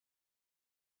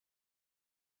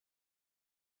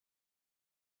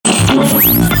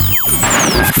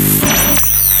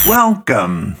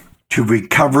Welcome to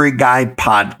Recovery Guy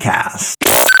Podcast.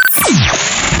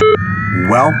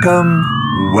 Welcome.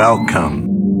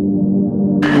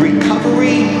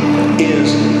 Recovery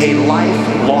is a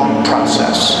lifelong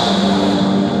process.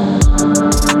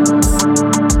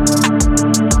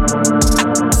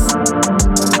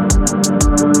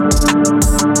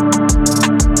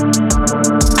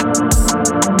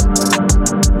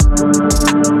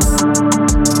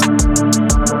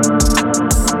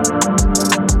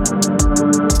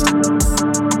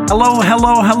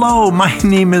 Hello. My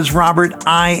name is Robert.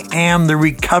 I am the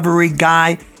Recovery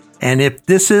Guy. And if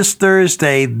this is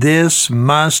Thursday, this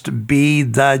must be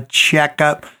the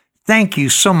Checkup. Thank you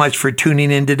so much for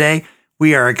tuning in today.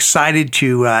 We are excited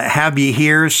to have you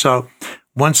here. So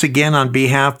once again, on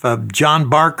behalf of John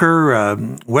Barker,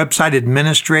 website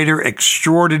administrator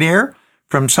extraordinaire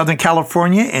from Southern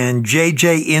California, and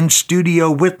JJ in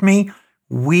studio with me,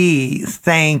 we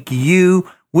thank you.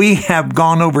 We have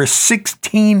gone over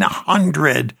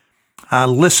 1,600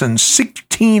 listens,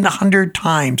 1,600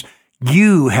 times.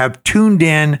 You have tuned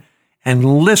in and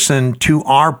listened to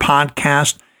our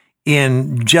podcast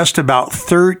in just about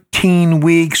 13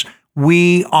 weeks.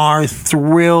 We are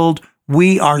thrilled.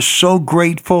 We are so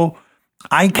grateful.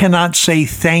 I cannot say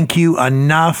thank you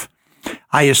enough.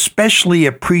 I especially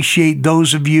appreciate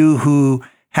those of you who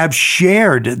have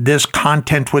shared this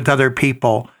content with other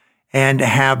people and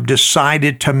have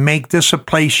decided to make this a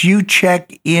place you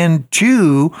check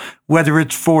into, whether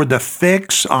it's for the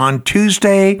fix on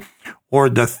Tuesday or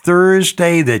the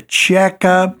Thursday, the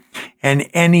checkup, and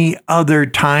any other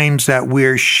times that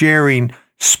we're sharing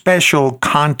special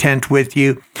content with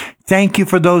you. Thank you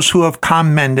for those who have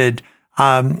commented.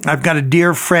 I've got a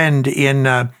dear friend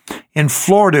in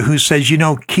Florida who says,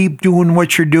 keep doing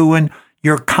what you're doing.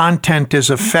 Your content is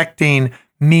affecting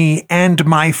me and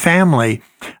my family.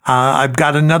 I've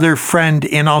got another friend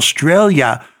in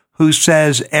Australia who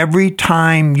says, every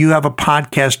time you have a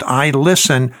podcast, I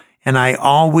listen and I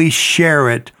always share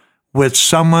it with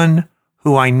someone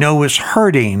who I know is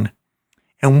hurting.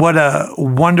 And what a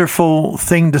wonderful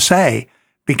thing to say,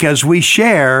 because we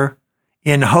share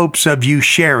in hopes of you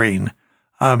sharing.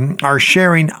 Our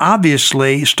sharing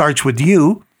obviously starts with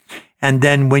you. And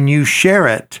then when you share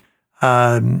it,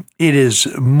 it is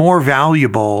more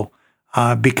valuable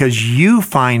because you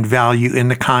find value in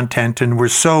the content, and we're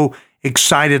so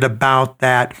excited about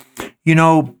that.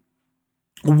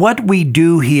 What we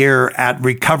do here at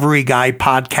Recovery Guy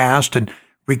Podcast and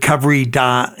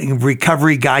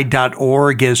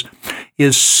recoveryguy.org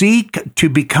is seek to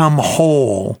become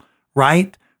whole,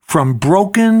 right? From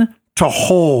broken to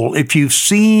whole. If you've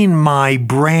seen my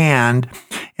brand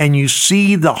and you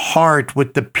see the heart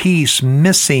with the piece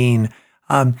missing,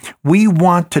 we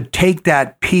want to take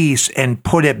that piece and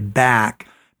put it back,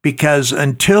 because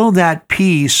until that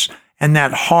piece and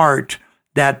that heart,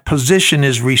 that position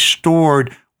is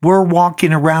restored, we're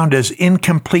walking around as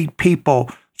incomplete people.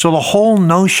 So the whole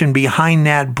notion behind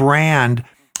that brand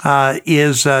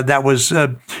is that was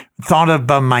thought of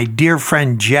by my dear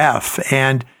friend Jeff,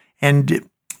 and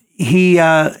he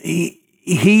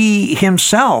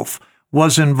himself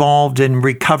was involved in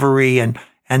recovery, and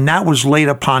that was laid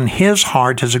upon his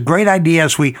heart as a great idea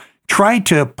as we tried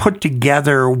to put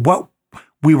together what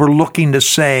we were looking to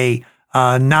say,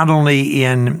 not only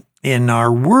in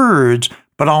our words,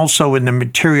 but also in the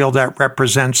material that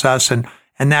represents us. And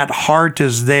that heart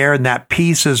is there, and that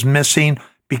piece is missing,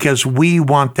 because we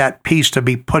want that piece to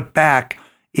be put back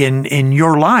in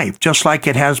your life, just like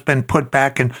it has been put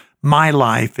back in my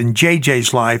life, and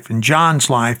JJ's life, and John's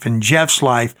life, and Jeff's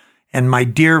life, and my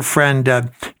dear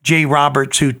friend Jay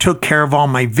Roberts, who took care of all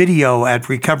my video at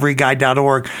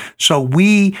recoveryguy.org. So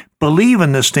we believe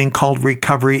in this thing called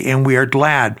recovery, and we are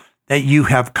glad that you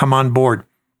have come on board.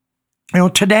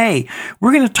 Today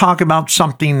we're going to talk about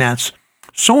something that's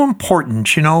so important.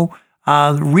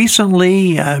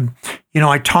 Recently,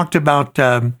 I talked about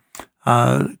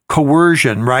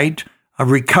coercion, right? A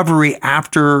recovery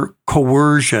after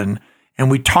coercion.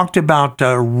 And we talked about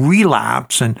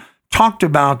relapse, and talked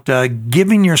about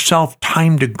giving yourself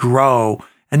time to grow.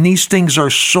 And these things are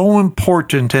so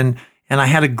important. And I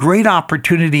had a great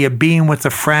opportunity of being with a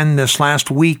friend this last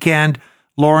weekend.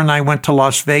 Laura and I went to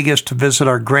Las Vegas to visit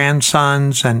our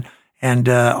grandsons and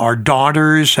our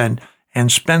daughters and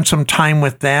spend some time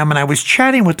with them. And I was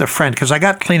chatting with a friend, because I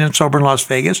got clean and sober in Las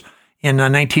Vegas in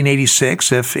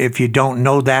 1986, if you don't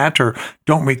know that or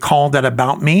don't recall that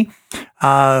about me,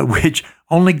 which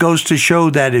only goes to show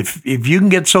that if you can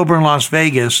get sober in Las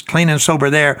Vegas, clean and sober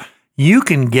there, you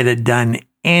can get it done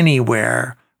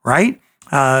anywhere, right?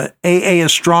 AA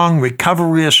is strong.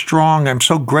 Recovery is strong. I'm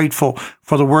so grateful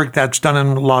for the work that's done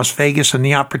in Las Vegas and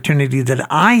the opportunity that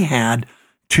I had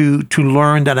to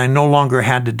learn that I no longer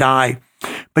had to die.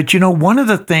 But, one of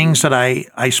the things that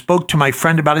I spoke to my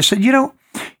friend about, I said,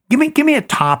 give me a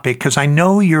topic, because I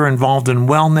know you're involved in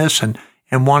wellness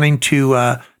and wanting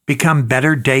to become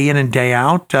better day in and day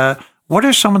out. What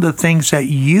are some of the things that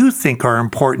you think are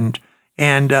important?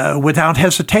 And without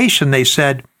hesitation, they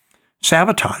said,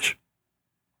 sabotage,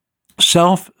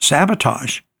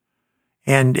 self-sabotage.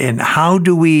 And how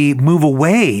do we move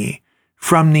away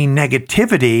from the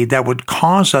negativity that would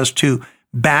cause us to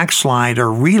backslide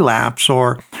or relapse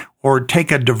or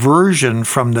take a diversion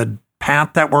from the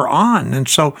path that we're on? And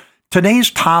so today's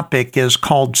topic is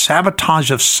called sabotage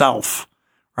of self,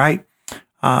 right?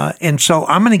 And so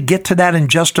I'm going to get to that in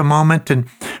just a moment.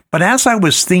 But as I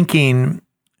was thinking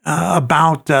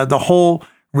about the whole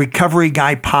Recovery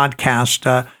Guy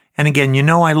podcast, and again,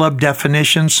 I love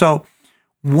definitions. So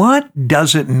what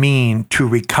does it mean to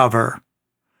recover?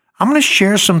 I'm going to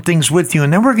share some things with you,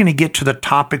 and then we're going to get to the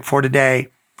topic for today.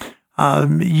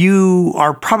 You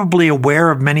are probably aware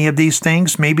of many of these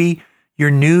things. Maybe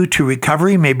you're new to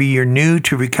recovery. Maybe you're new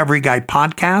to Recovery Guy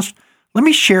podcast. Let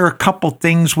me share a couple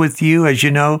things with you. As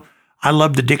you know, I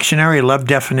love the dictionary. I love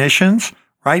definitions,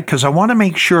 right? Because I want to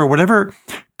make sure whatever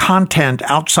content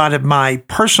outside of my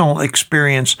personal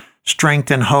experience,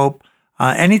 strength, and hope,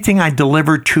 anything I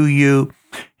deliver to you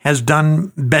has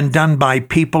been done by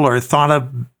people or thought of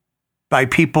by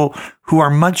people who are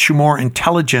much more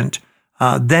intelligent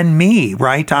than me,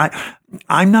 right?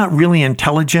 I'm not really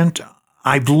intelligent.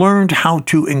 I've learned how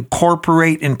to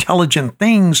incorporate intelligent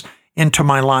things into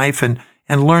my life and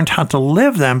learned how to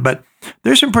live them. But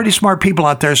there's some pretty smart people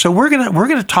out there. So we're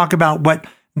gonna talk about what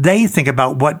they think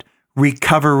about what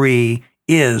recovery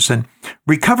is. And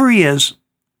recovery is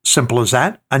simple as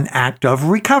that, an act of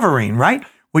recovering, right?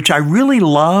 Which I really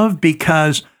love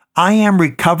because I am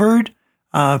recovered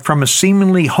from a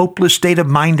seemingly hopeless state of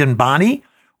mind and body,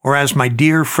 or as my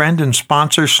dear friend and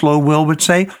sponsor, Slow Will, would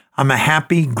say, I'm a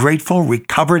happy, grateful,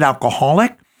 recovered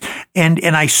alcoholic. And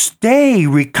I stay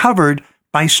recovered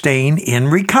by staying in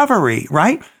recovery,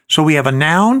 right? So we have a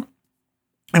noun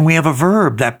and we have a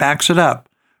verb that backs it up.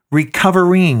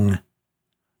 Recovering.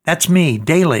 That's me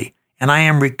daily. And I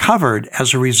am recovered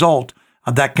as a result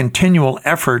of that continual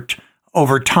effort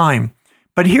over time.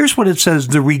 But here's what it says,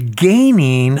 the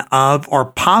regaining of or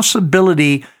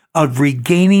possibility of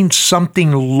regaining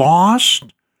something lost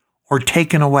or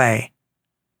taken away.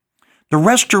 The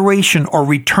restoration or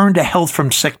return to health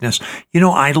from sickness.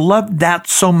 I love that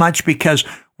so much because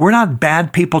we're not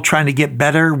bad people trying to get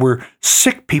better. We're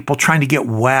sick people trying to get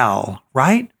well,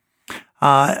 right?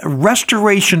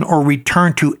 Restoration or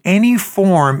return to any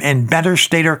form and better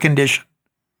state or condition.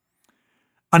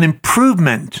 An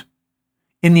improvement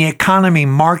in the economy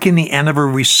marking the end of a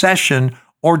recession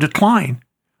or decline.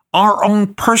 Our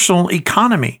own personal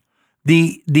economy,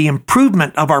 the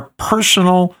improvement of our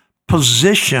personal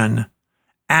position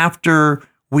after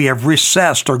we have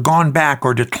recessed or gone back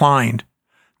or declined.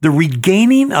 The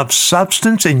regaining of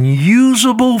substance in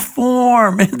usable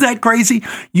form. Isn't that crazy?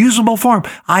 Usable form.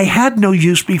 I had no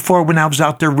use before when I was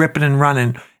out there ripping and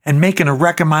running and making a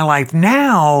wreck of my life.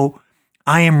 Now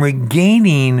I am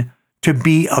regaining to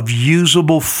be of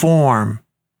usable form.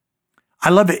 I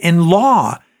love it. In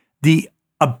law, the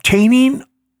obtaining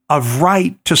of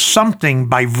right to something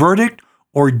by verdict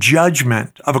or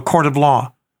judgment of a court of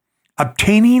law.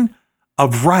 Obtaining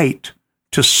of right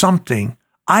to something.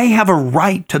 I have a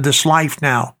right to this life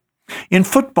now. In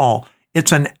football,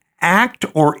 it's an act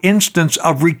or instance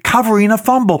of recovering a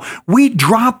fumble. We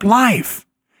drop life.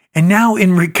 And now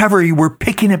in recovery, we're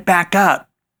picking it back up.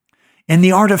 In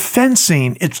the art of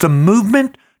fencing, it's the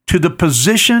movement to the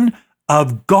position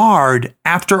of guard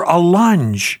after a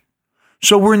lunge.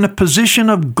 So we're in the position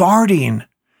of guarding.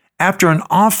 After an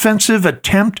offensive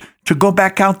attempt to go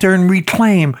back out there and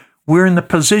reclaim, we're in the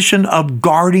position of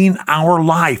guarding our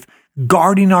life,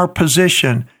 guarding our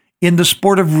position. In the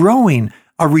sport of rowing,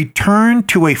 a return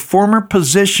to a former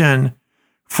position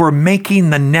for making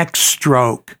the next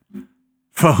stroke.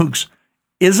 Folks,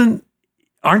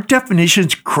 aren't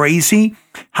definitions crazy?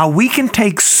 How we can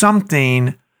take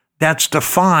something that's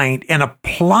defined and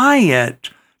apply it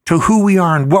to who we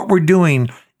are and what we're doing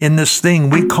in this thing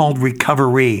we called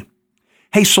recovery.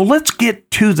 Hey, so let's get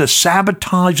to the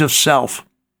sabotage of self.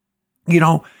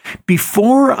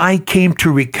 Before I came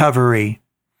to recovery,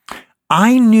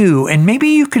 I knew, and maybe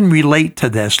you can relate to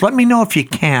this. Let me know if you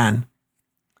can.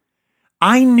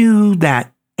 I knew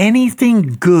that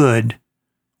anything good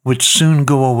would soon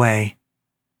go away.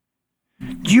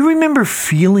 Do you remember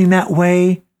feeling that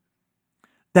way?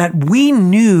 that we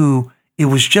knew it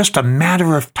was just a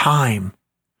matter of time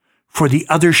for the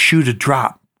other shoe to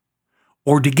drop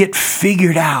or to get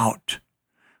figured out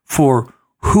for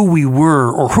who we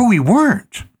were or who we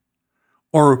weren't,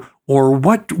 or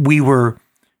what we were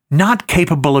not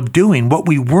capable of doing, what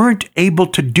we weren't able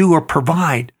to do or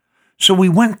provide. So we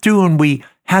went through and we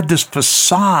had this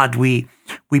facade. We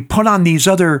put on these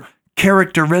other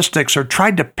characteristics or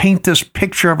tried to paint this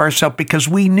picture of ourselves because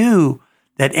we knew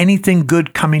that anything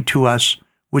good coming to us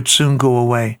would soon go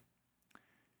away.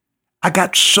 I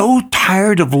got so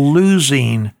tired of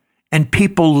losing and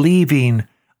people leaving,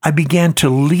 I began to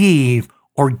leave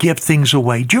or give things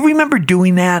away. Do you remember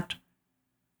doing that?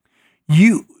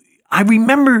 I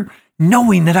remember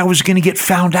knowing that I was going to get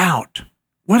found out,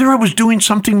 whether I was doing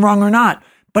something wrong or not.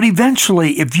 But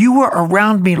eventually, if you were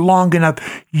around me long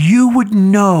enough, you would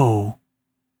know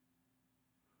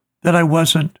that I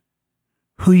wasn't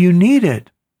who you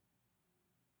needed.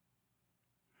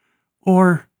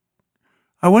 Or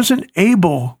I wasn't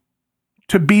able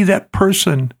to be that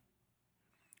person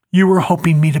you were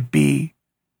hoping me to be.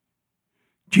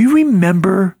 Do you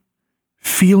remember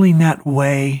feeling that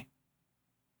way?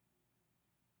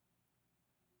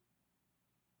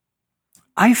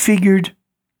 I figured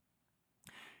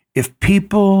if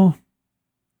people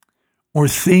or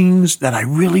things that I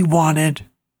really wanted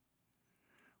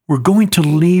were going to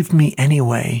leave me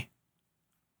anyway,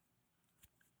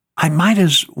 I might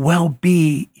as well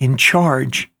be in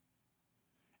charge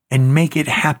and make it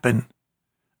happen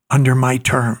under my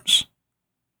terms.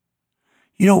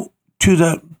 You know, to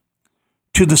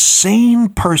the sane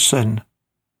person,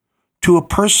 to a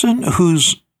person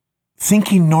who's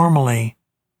thinking normally,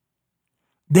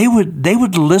 they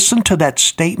would listen to that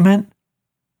statement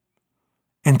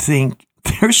and think,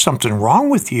 there's something wrong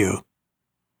with you.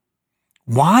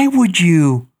 Why would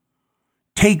you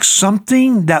take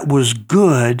something that was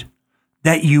good,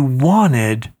 that you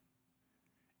wanted,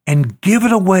 and give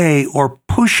it away or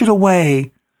push it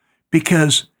away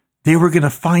because they were going to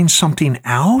find something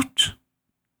out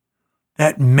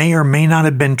that may or may not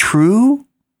have been true?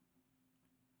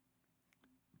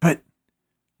 But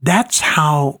that's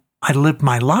how I lived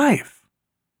my life.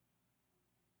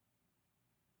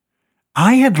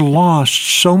 I had lost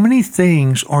so many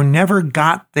things or never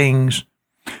got things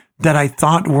that I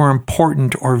thought were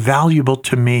important or valuable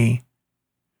to me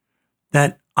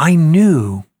that I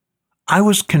knew, I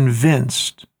was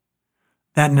convinced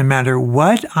that no matter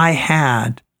what I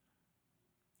had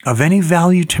of any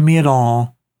value to me at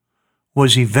all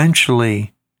was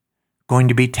eventually going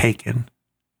to be taken.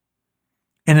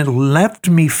 And it left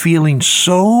me feeling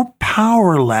so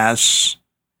powerless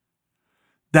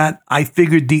that I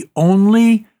figured the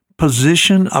only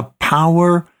position of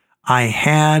power I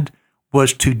had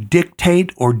was to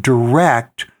dictate or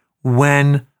direct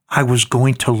when I was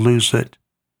going to lose it.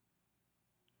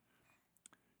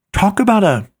 Talk about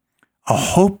a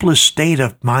hopeless state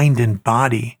of mind and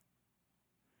body.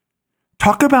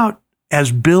 Talk about,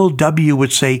 as Bill W.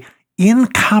 would say,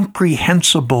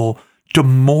 incomprehensible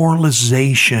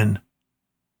demoralization.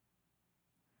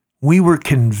 We were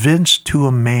convinced to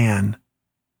a man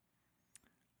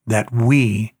that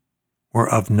we were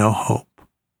of no hope.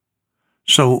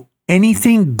 So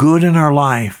anything good in our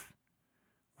life,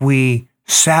 we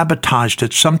sabotaged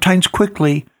it, sometimes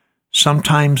quickly,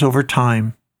 sometimes over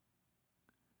time.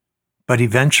 But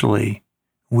eventually,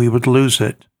 we would lose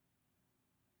it.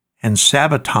 And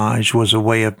sabotage was a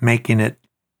way of making it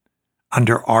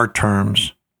under our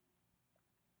terms.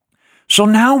 So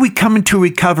now we come into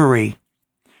recovery.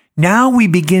 Now we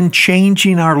begin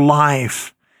changing our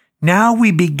life. Now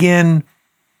we begin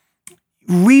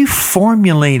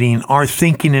reformulating our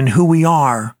thinking and who we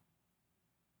are.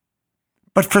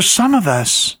 But for some of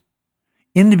us,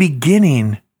 in the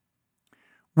beginning,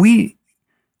 we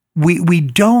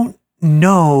don't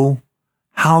know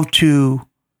how to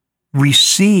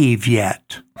receive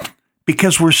yet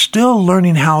because we're still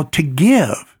learning how to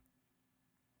give.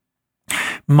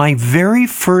 My very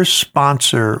first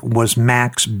sponsor was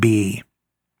Max B.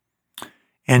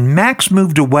 And Max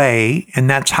moved away, and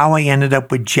that's how I ended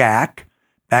up with Jack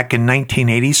back in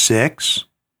 1986.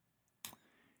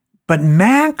 But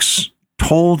Max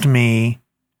told me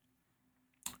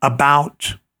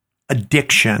about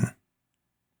addiction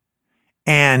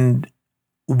and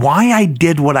why I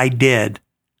did what I did.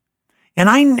 And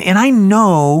I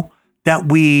know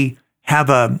that we have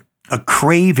a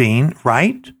craving,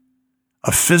 right?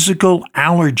 A physical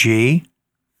allergy.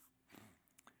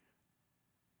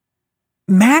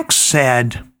 Max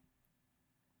said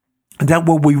that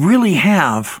what we really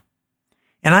have,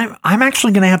 and I'm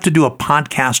actually going to have to do a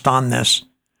podcast on this.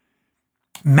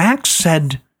 Max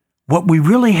said what we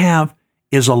really have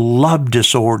is a love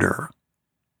disorder.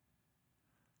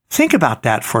 Think about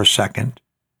that for a second.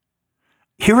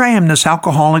 Here I am, this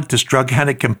alcoholic, this drug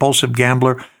addict, compulsive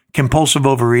gambler, compulsive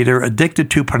overeater,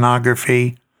 addicted to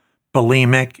pornography,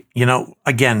 bulimic.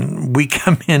 Again, we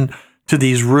come in to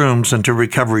these rooms and to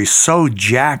recovery so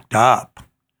jacked up.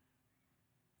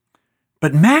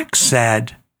 But Max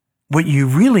said, what you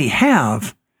really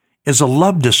have is a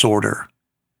love disorder.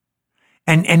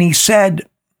 And he said,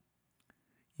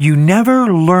 you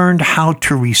never learned how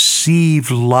to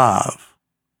receive love,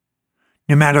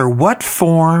 no matter what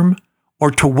form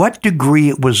or to what degree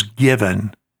it was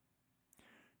given.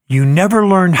 You never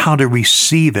learned how to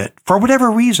receive it for whatever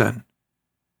reason.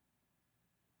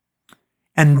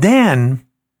 And then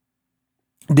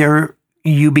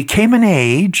you became an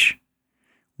age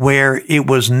where it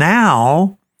was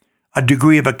now a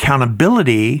degree of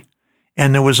accountability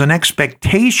and there was an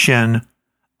expectation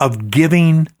of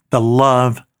giving the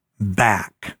love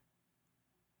back.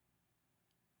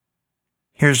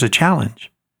 Here's the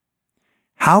challenge.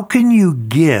 How can you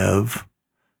give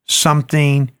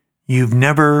something you've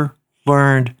never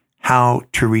learned how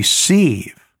to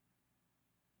receive?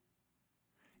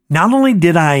 Not only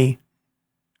did I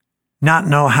not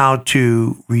know how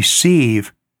to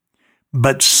receive,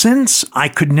 but since I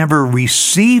could never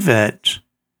receive it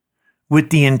with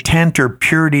the intent or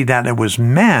purity that it was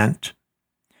meant,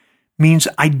 means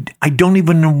I don't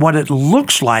even know what it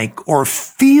looks like or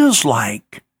feels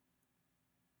like.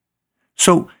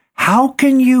 So how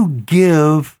can you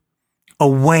give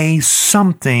away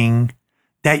something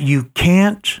that you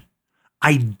can't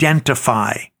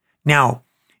identify? Now,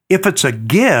 if it's a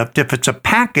gift, if it's a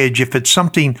package, if it's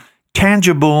something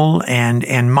tangible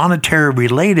and monetary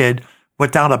related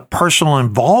without a personal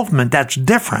involvement, that's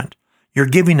different. You're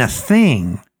giving a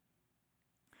thing.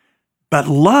 But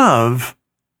love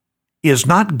is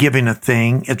not giving a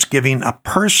thing, it's giving a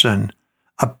person,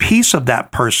 a piece of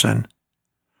that person,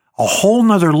 a whole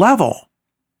nother level.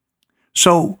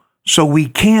 So we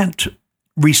can't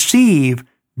receive,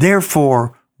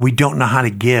 therefore we don't know how to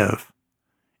give.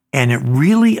 And it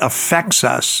really affects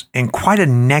us in quite a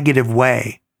negative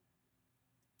way.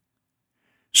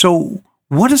 So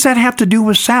what does that have to do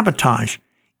with sabotage?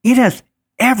 It has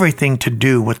everything to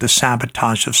do with the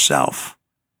sabotage of self.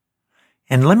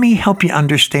 And let me help you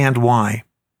understand why.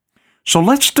 So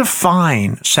let's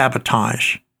define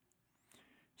sabotage.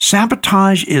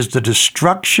 Sabotage is the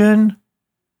destruction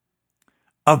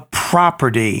of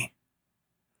property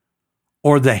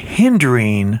or the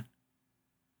hindering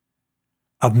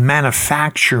of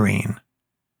manufacturing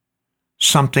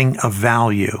something of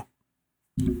value.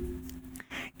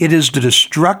 It is the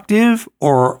destructive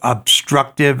or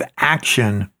obstructive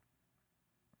action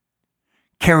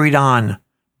carried on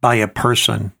by a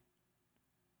person.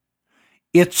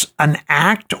 It's an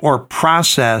act or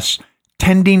process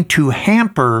tending to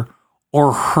hamper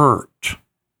or hurt.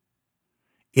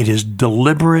 It is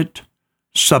deliberate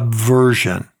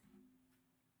subversion.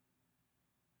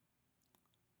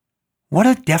 What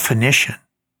a definition.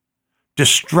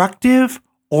 Destructive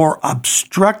or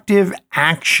obstructive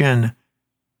action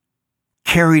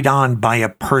carried on by a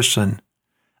person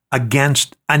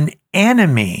against an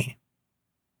enemy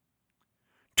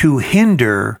to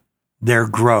hinder their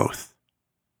growth.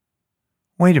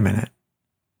 Wait a minute.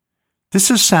 This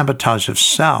is sabotage of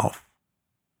self.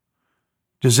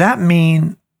 Does that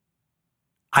mean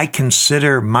I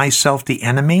consider myself the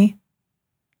enemy?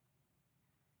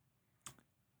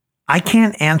 I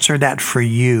can't answer that for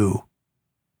you.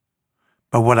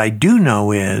 But what I do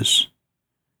know is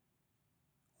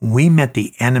we met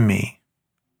the enemy,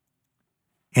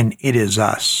 and it is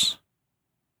us.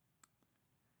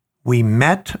 We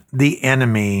met the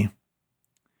enemy,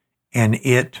 and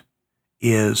it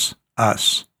is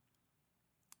us.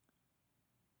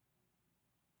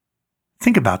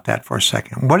 Think about that for a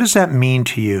second. What does that mean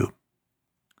to you?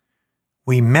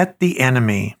 We met the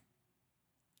enemy.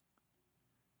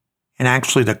 And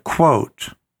actually the quote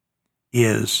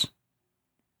is,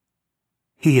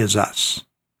 he is us.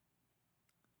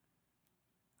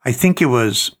 I think it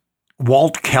was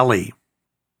Walt Kelly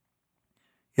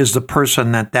is the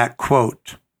person that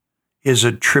quote is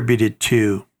attributed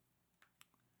to.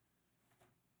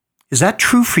 Is that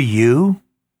true for you?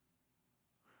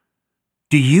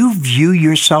 Do you view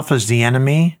yourself as the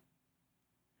enemy?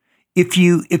 If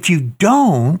you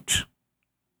don't,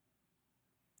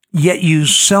 yet you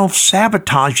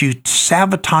self-sabotage, you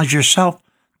sabotage yourself,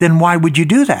 then why would you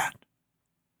do that?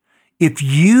 If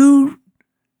you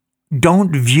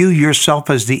don't view yourself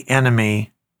as the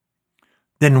enemy,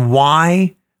 then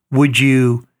why would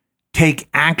you take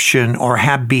action or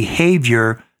have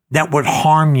behavior that would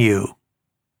harm you.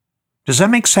 Does that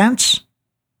make sense?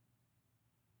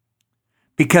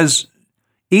 Because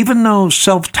even though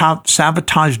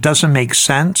self-sabotage doesn't make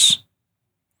sense,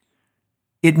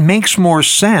 it makes more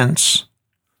sense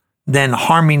than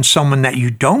harming someone that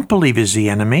you don't believe is the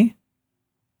enemy.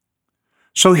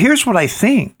 So here's what I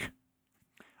think.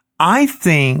 I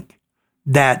think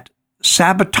that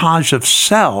sabotage of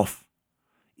self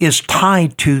is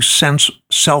tied to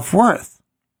self-worth.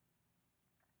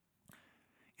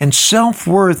 And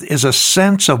self-worth is a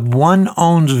sense of one's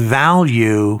own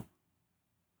value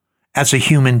as a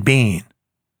human being.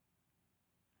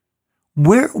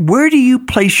 Where do you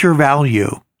place your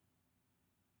value?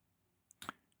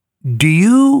 Do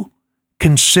you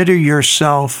consider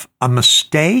yourself a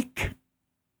mistake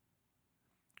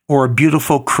or a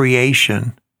beautiful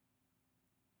creation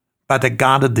by the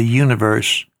God of the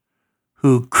universe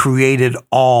who created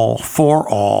all for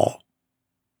all?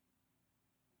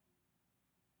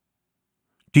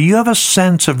 Do you have a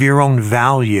sense of your own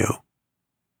value?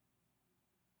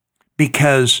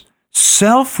 Because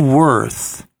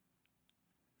self-worth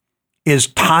is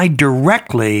tied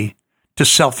directly to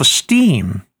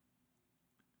self-esteem.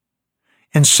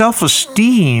 And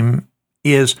self-esteem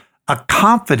is a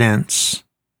confidence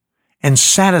and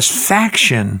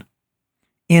satisfaction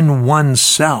in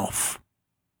oneself.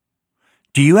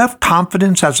 Do you have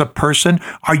confidence as a person?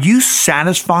 Are you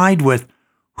satisfied with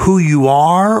who you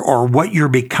are or what you're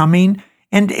becoming?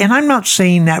 And I'm not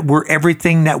saying that we're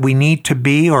everything that we need to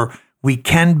be or we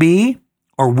can be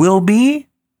or will be,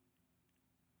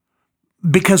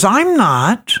 because I'm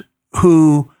not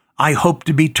who I hope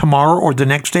to be tomorrow or the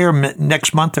next day or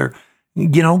next month or,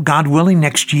 God willing,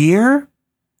 next year.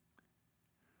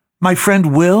 My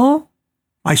friend Will,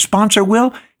 my sponsor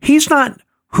Will, he's not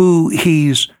who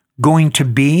he's going to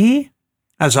be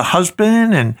as a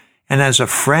husband and as a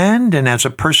friend and as a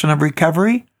person of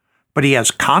recovery, but he has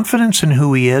confidence in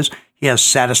who he is. He has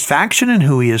satisfaction in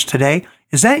who he is today.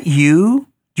 Is that you?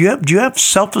 Do you have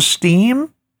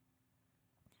self-esteem?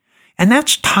 And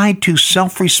that's tied to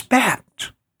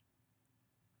self-respect.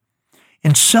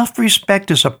 And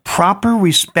self-respect is a proper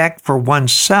respect for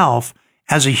oneself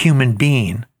as a human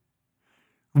being.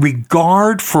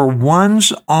 Regard for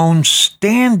one's own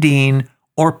standing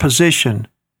or position.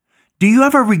 Do you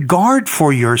have a regard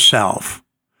for yourself?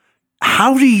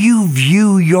 How do you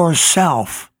view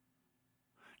yourself?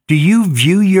 Do you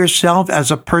view yourself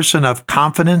as a person of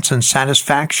confidence and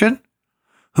satisfaction,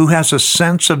 who has a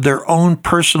sense of their own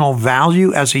personal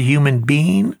value as a human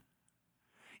being?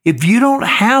 If you don't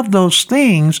have those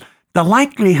things, the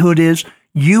likelihood is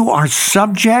you are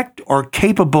subject or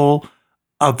capable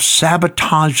of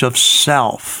sabotage of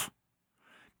self,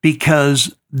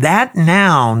 because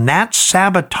that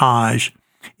sabotage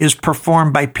is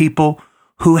performed by people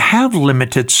who have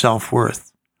limited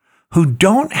self-worth, who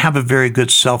don't have a very good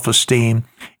self-esteem,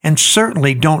 and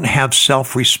certainly don't have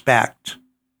self-respect.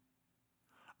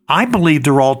 I believe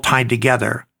they're all tied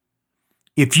together.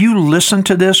 If you listen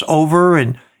to this over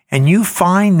and you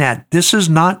find that this is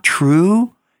not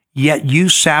true, yet you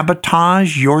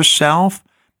sabotage yourself,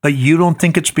 but you don't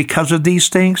think it's because of these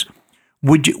things,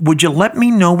 would you let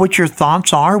me know what your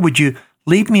thoughts are? Would you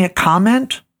leave me a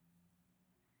comment?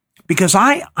 Because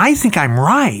I think I'm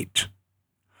right.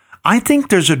 I think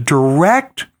there's a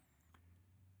direct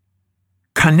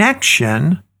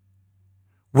connection,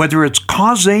 whether it's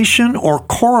causation or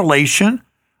correlation.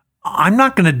 I'm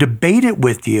not going to debate it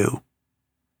with you.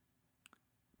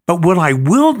 But what I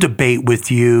will debate with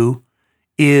you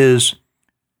is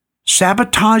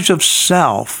sabotage of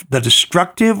self, the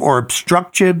destructive or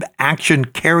obstructive action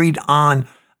carried on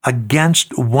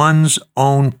against one's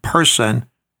own person,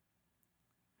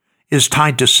 is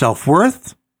tied to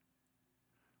self-worth,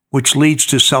 which leads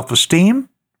to self-esteem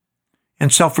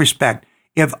and self-respect.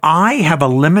 If I have a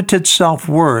limited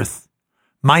self-worth,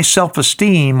 my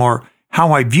self-esteem or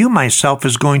how I view myself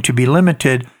is going to be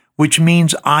limited, which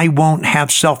means I won't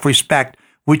have self-respect,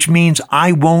 which means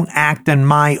I won't act in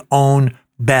my own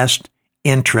best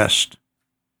interest.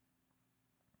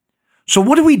 So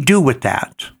what do we do with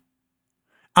that?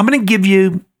 I'm going to give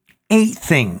you 8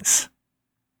 things.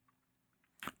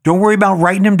 Don't worry about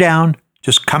writing them down.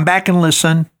 Just come back and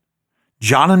listen.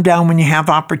 Jot them down when you have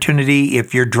opportunity,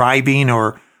 if you're driving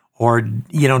or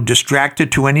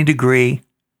distracted to any degree.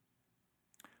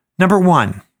 Number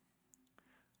 1,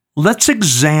 let's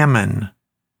examine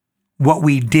what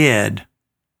we did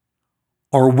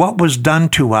or what was done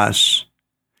to us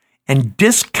and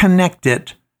disconnect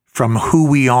it from who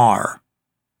we are.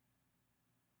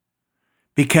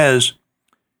 Because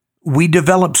we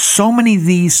develop so many of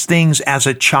these things as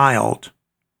a child.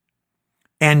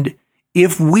 And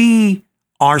if we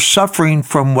are suffering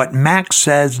from what Max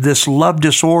says, this love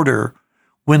disorder,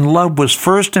 when love was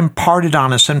first imparted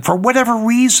on us, and for whatever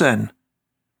reason,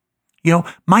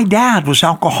 my dad was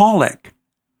alcoholic.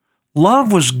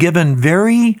 Love was given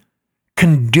very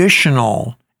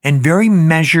conditional and very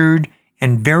measured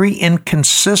and very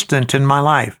inconsistent in my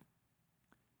life.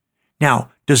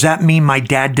 Now, does that mean my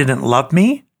dad didn't love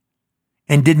me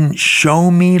and didn't show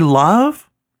me love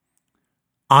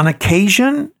on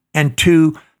occasion and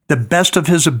to the best of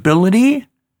his ability?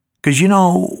 Because,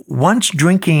 once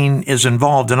drinking is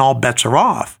involved, then all bets are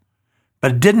off.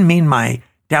 But it didn't mean my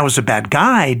dad was a bad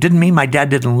guy. It didn't mean my dad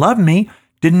didn't love me.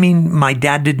 Didn't mean my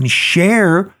dad didn't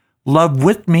share love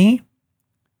with me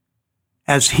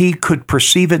as he could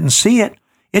perceive it and see it.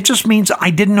 It just means I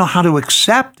didn't know how to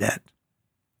accept it.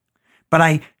 But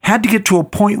I had to get to a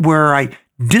point where I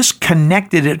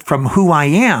disconnected it from who I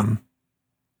am.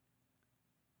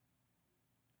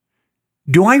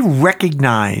 Do I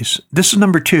recognize, this is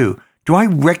number 2, do I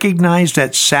recognize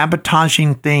that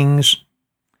sabotaging things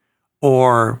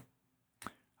or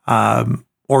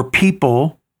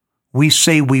people we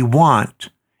say we want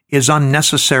is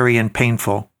unnecessary and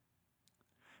painful?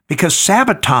 Because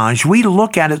sabotage, we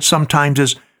look at it sometimes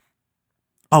as,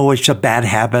 oh, it's a bad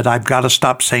habit. I've got to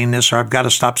stop saying this or I've got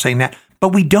to stop saying that.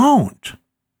 But we don't.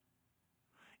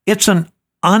 It's an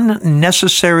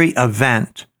unnecessary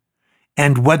event.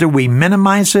 And whether we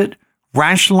minimize it,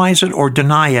 rationalize it, or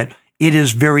deny it, it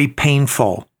is very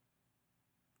painful.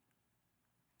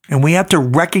 And we have to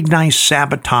recognize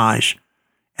sabotage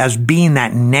as being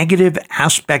that negative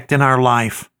aspect in our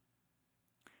life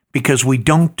because we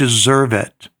don't deserve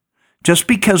it. Just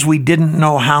because we didn't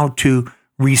know how to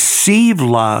receive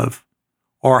love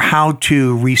or how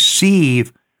to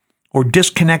receive or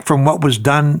disconnect from what was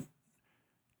done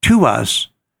to us,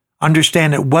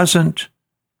 understand it wasn't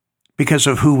because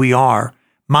of who we are.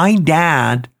 My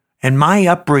dad and my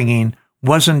upbringing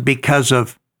wasn't because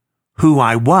of who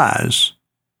I was.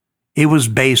 It was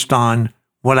based on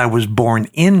what I was born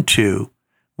into,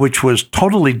 which was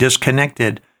totally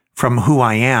disconnected from who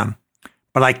I am.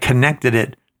 But I connected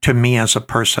it to me as a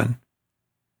person.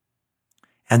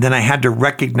 And then I had to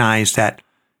recognize that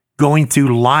going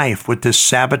through life with this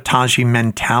sabotaging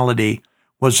mentality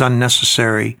was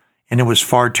unnecessary and it was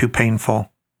far too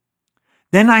painful.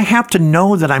 Then I have to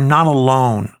know that I'm not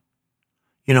alone.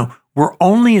 We're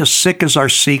only as sick as our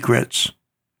secrets.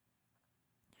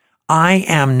 I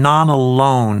am not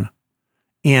alone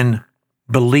in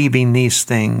believing these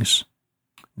things,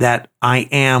 that I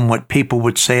am what people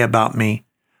would say about me,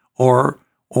 or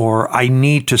I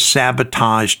need to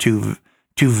sabotage to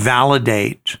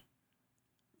validate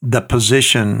the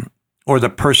position or the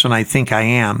person I think I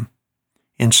am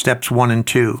in steps 1 and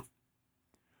 2.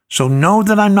 So know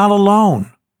that I'm not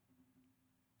alone.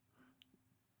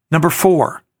 Number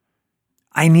 4,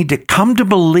 I need to come to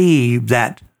believe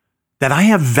that I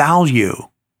have value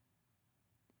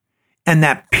and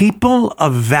that people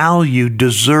of value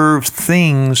deserve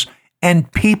things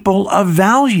and people of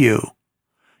value.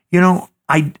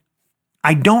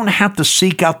 I don't have to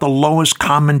seek out the lowest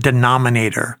common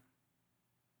denominator.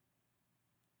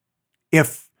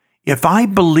 If I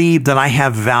believe that I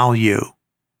have value,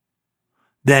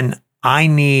 then I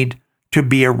need to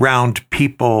be around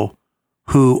people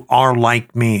who are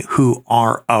like me, who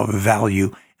are of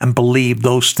value, and believe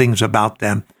those things about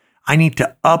them. I need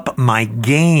to up my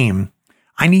game.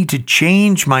 I need to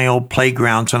change my old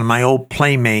playgrounds and my old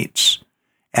playmates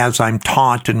as I'm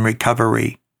taught in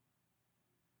recovery.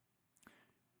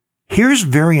 Here's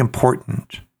very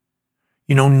important.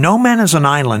 No man is an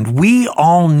island. We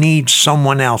all need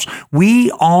someone else.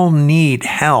 We all need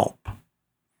help.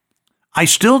 I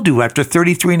still do after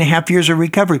 33 and a half years of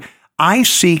recovery. I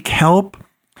seek help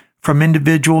from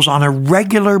individuals on a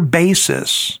regular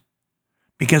basis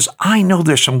because I know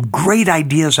there's some great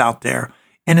ideas out there.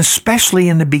 And especially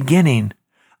in the beginning,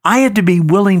 I had to be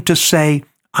willing to say,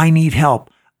 I need help.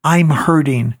 I'm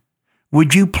hurting.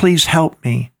 Would you please help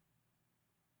me?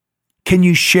 Can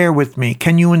you share with me?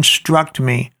 Can you instruct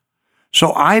me?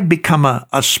 So I've become a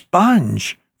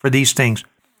sponge for these things.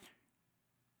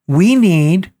 We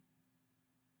need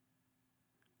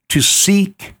to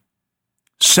seek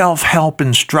self-help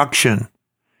instruction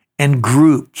and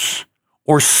groups,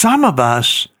 or some of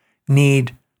us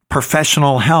need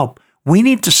professional help. We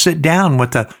need to sit down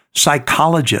with a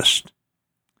psychologist,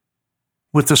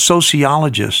 with a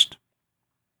sociologist,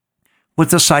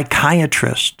 with a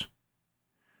psychiatrist.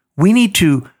 We need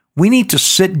to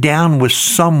sit down with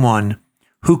someone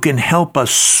who can help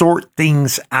us sort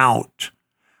things out,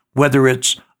 whether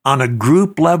it's on a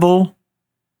group level,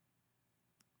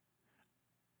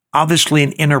 obviously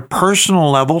an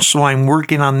interpersonal level, so I'm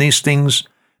working on these things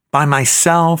by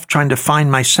myself, trying to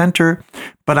find my center,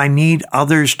 but I need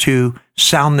others to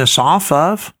sound this off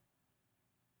of.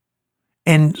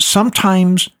 And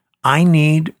sometimes I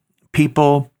need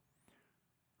people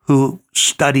who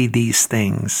study these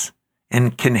things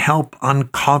and can help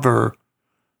uncover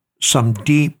some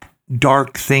deep,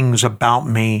 dark things about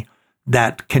me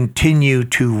that continue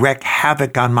to wreak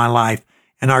havoc on my life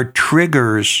and are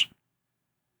triggers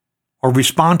or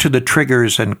respond to the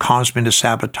triggers and cause me to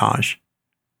sabotage.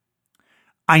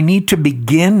 I need to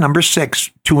begin, number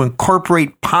 6, to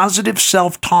incorporate positive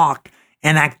self-talk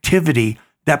and activity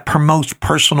that promotes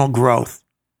personal growth.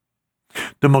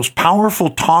 The most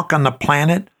powerful talk on the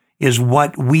planet is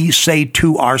what we say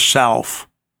to ourselves.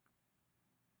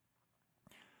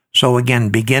 So again,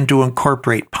 begin to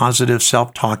incorporate positive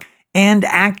self-talk and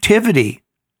activity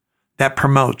that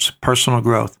promotes personal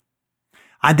growth.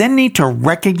 I then need to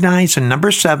recognize, and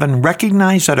number 7,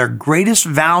 recognize that our greatest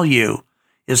value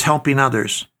is helping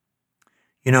others.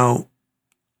 You know,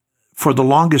 for the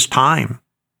longest time,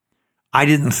 I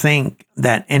didn't think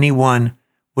that anyone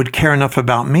would care enough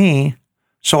about me,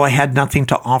 so I had nothing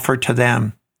to offer to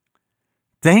them.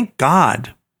 Thank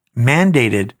God,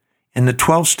 mandated in the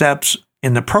 12 steps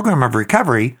in the program of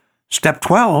recovery, step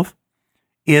 12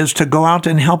 is to go out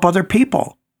and help other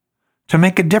people, to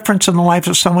make a difference in the life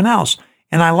of someone else.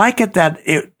 And I like it that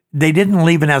they didn't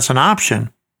leave it as an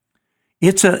option.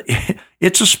 It's a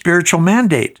spiritual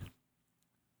mandate.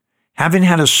 Having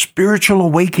had a spiritual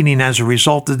awakening as a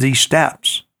result of these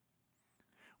steps,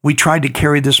 we tried to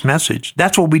carry this message.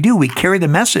 That's what we do. We carry the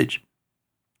message.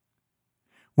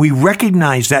 We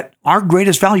recognize that our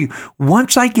greatest value,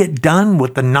 once I get done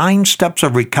with the 9 steps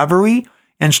of recovery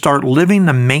and start living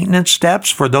the maintenance steps,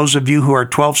 for those of you who are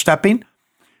 12-stepping,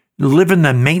 living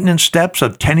the maintenance steps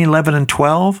of 10, 11, and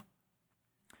 12,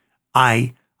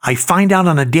 I find out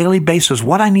on a daily basis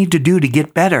what I need to do to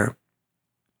get better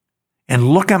and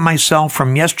look at myself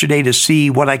from yesterday to see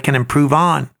what I can improve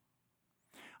on.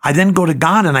 I then go to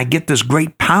God and I get this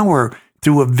great power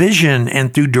through a vision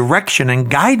and through direction and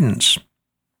guidance.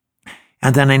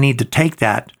 And then I need to take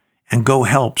that and go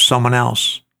help someone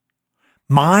else.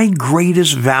 My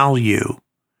greatest value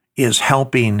is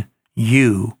helping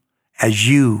you as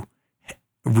you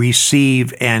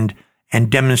receive and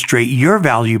demonstrate your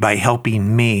value by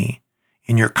helping me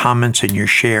in your comments and your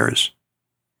shares.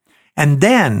 And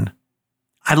then,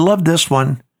 I love this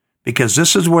one because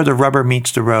this is where the rubber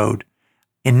meets the road.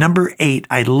 In number 8,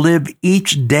 I live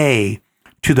each day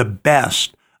to the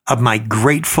best of my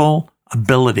grateful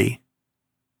ability.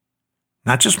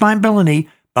 Not just my ability,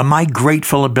 but my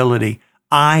grateful ability.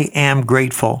 I am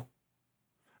grateful.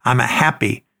 I'm a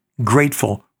happy,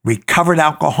 grateful, recovered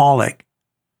alcoholic.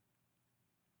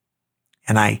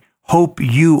 And I hope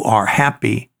you are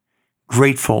happy,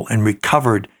 grateful, and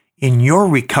recovered in your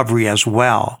recovery as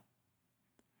well.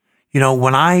 You know,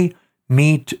 when I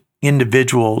meet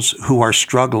individuals who are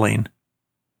struggling,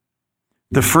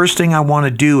 the first thing I want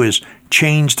to do is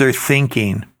change their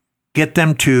thinking, get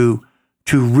them to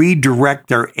redirect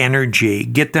their energy,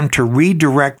 get them to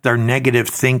redirect their negative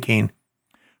thinking.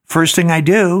 First thing I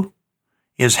do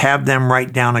is have them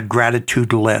write down a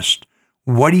gratitude list.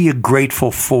 What are you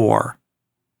grateful for?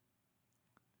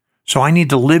 So I need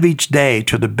to live each day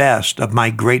to the best of my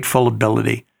grateful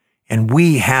ability. And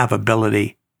we have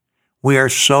ability. We are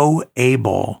so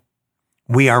able.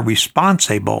 We are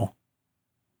responsible.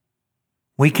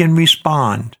 We can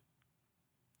respond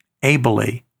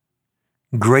ably,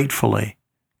 gratefully,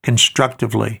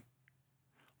 constructively.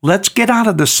 Let's get out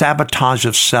of the sabotage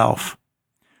of self,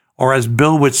 or as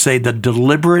Bill would say, the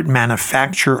deliberate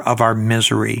manufacture of our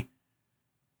misery.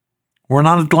 We're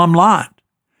not a glum lot.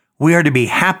 We are to be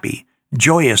happy,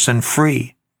 joyous, and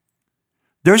free.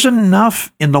 There's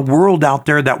enough in the world out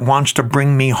there that wants to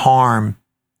bring me harm.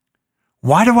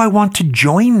 Why do I want to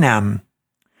join them?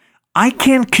 I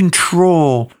can't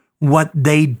control what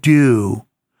they do.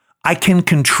 I can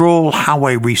control how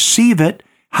I receive it,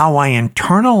 how I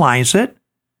internalize it,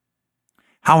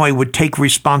 how I would take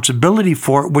responsibility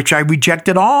for it, which I reject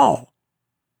it all.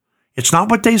 It's not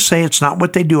what they say, it's not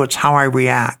what they do, it's how I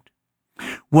react.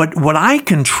 What I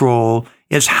control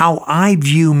is how I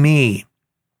view me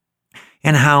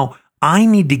and how I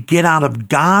need to get out of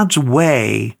God's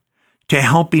way to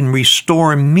helping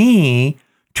restore me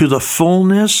to the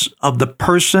fullness of the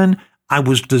person I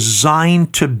was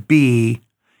designed to be,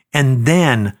 and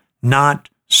then not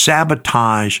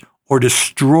sabotage or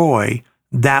destroy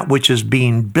that which is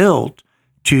being built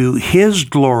to His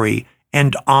glory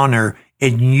and honor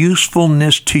and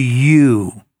usefulness to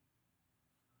you.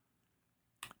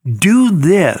 Do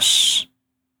this,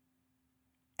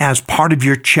 as part of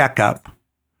your checkup.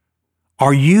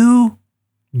 Are you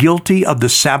guilty of the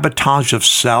sabotage of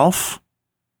self?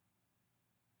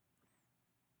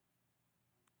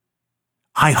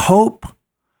 I hope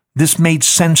this made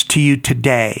sense to you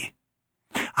today.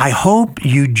 I hope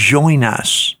you join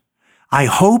us. I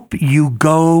hope you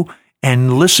go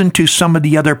and listen to some of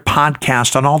the other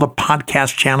podcasts on all the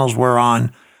podcast channels we're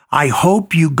on. I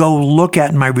hope you go look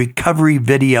at my recovery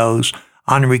videos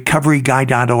on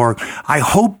recoveryguy.org. I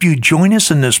hope you join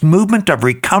us in this movement of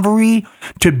recovery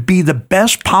to be the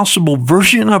best possible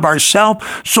version of ourselves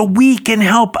so we can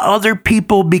help other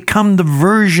people become the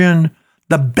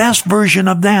best version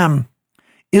of them.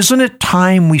 Isn't it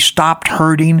time we stopped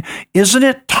hurting? Isn't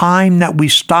it time that we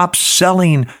stopped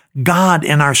selling God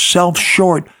and ourselves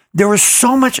short? There is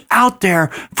so much out there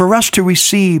for us to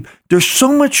receive. There's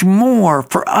so much more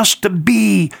for us to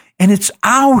be, and it's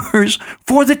ours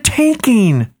for the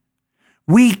taking.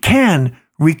 We can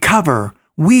recover.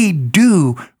 We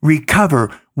do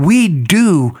recover. We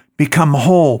do become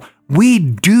whole. We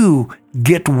do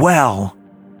get well.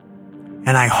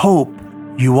 And I hope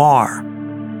you are.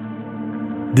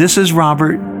 This is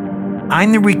Robert.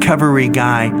 I'm the recovery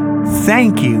guy.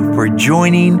 Thank you for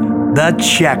joining the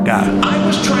Checkup. I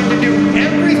was trying to do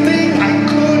everything